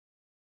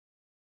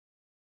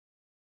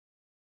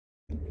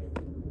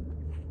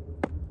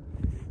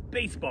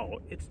baseball.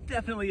 It's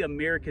definitely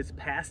America's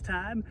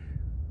pastime.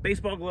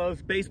 Baseball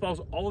gloves, baseballs,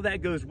 all of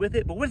that goes with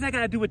it. But what does that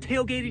got to do with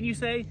tailgating, you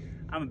say?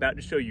 I'm about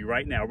to show you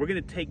right now. We're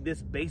gonna take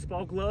this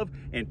baseball glove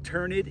and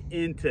turn it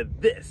into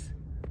this.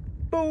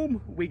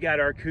 Boom, we got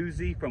our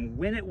koozie from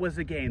When It Was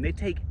a Game. They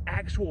take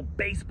actual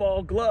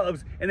baseball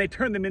gloves and they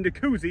turn them into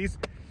koozies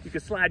you can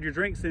slide your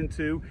drinks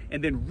into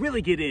and then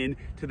really get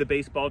into the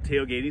baseball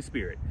tailgating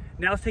spirit.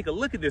 Now let's take a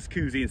look at this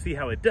koozie and see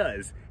how it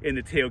does in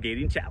the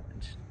tailgating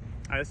challenge.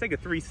 All right, let's take a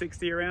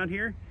 360 around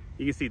here.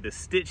 You can see the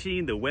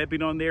stitching, the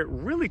webbing on there.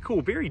 Really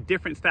cool, very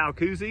different style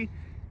koozie.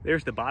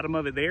 There's the bottom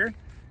of it there.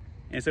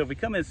 And so if we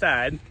come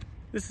inside,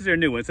 this is their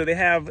new one. So they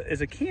have,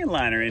 there's a can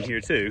liner in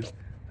here too.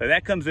 So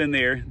that comes in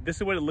there. This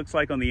is what it looks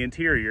like on the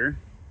interior.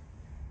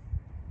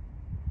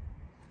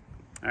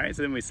 All right,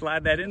 so then we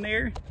slide that in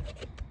there.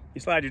 You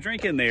slide your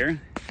drink in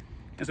there.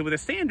 And so with a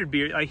standard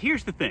beer, like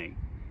here's the thing.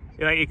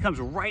 It comes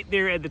right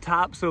there at the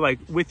top. So like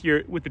with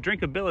the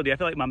drinkability, I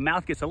feel like my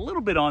mouth gets a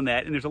little bit on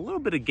that and there's a little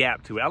bit of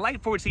gap to it. I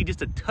like for it to be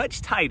just a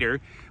touch tighter,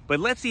 but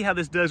let's see how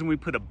this does when we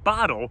put a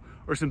bottle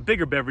or some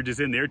bigger beverages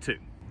in there too.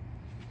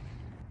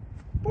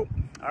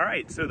 Boom. All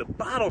right, so the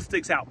bottle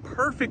sticks out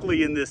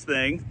perfectly in this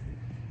thing.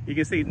 You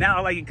can see now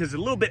I like it because it's a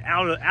little bit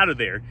out of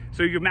there.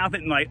 So your mouth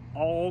isn't like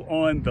all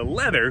on the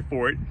leather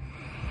for it.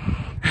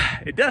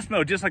 It does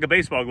smell just like a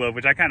baseball glove,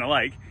 which I kind of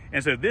like.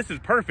 And so this is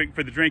perfect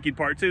for the drinking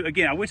part too.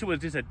 Again, I wish it was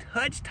just a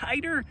touch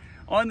tighter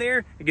on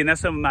there. Again,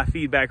 that's some of my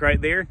feedback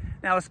right there.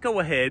 Now let's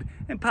go ahead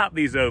and pop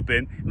these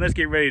open and let's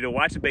get ready to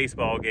watch a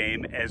baseball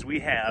game as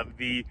we have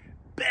the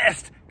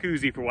best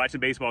koozie for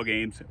watching baseball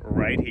games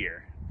right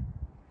here.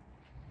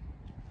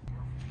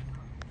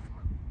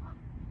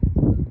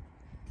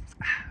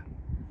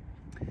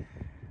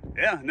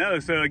 Yeah, no,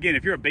 so again,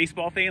 if you're a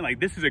baseball fan, like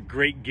this is a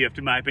great gift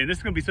in my opinion. This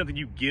is gonna be something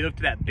you give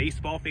to that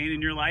baseball fan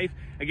in your life.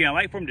 Again, I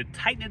like for them to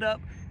tighten it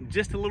up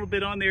just a little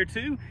bit on there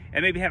too,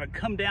 and maybe have it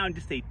come down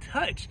just a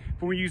touch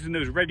when we're using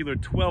those regular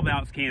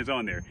 12-ounce cans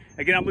on there.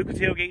 Again, I'm Luke with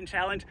Tailgating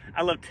Challenge.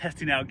 I love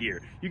testing out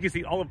gear. You can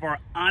see all of our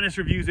honest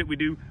reviews that we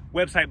do,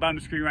 website bottom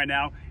of the screen right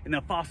now, and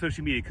then follow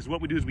social media, because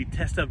what we do is we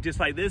test stuff just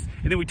like this,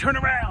 and then we turn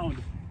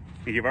around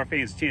and give our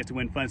fans a chance to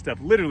win fun stuff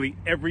literally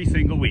every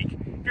single week.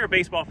 If you're a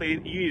baseball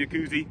fan, you need a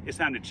koozie, it's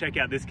time to check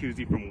out this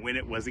koozie from When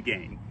It Was a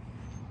Game.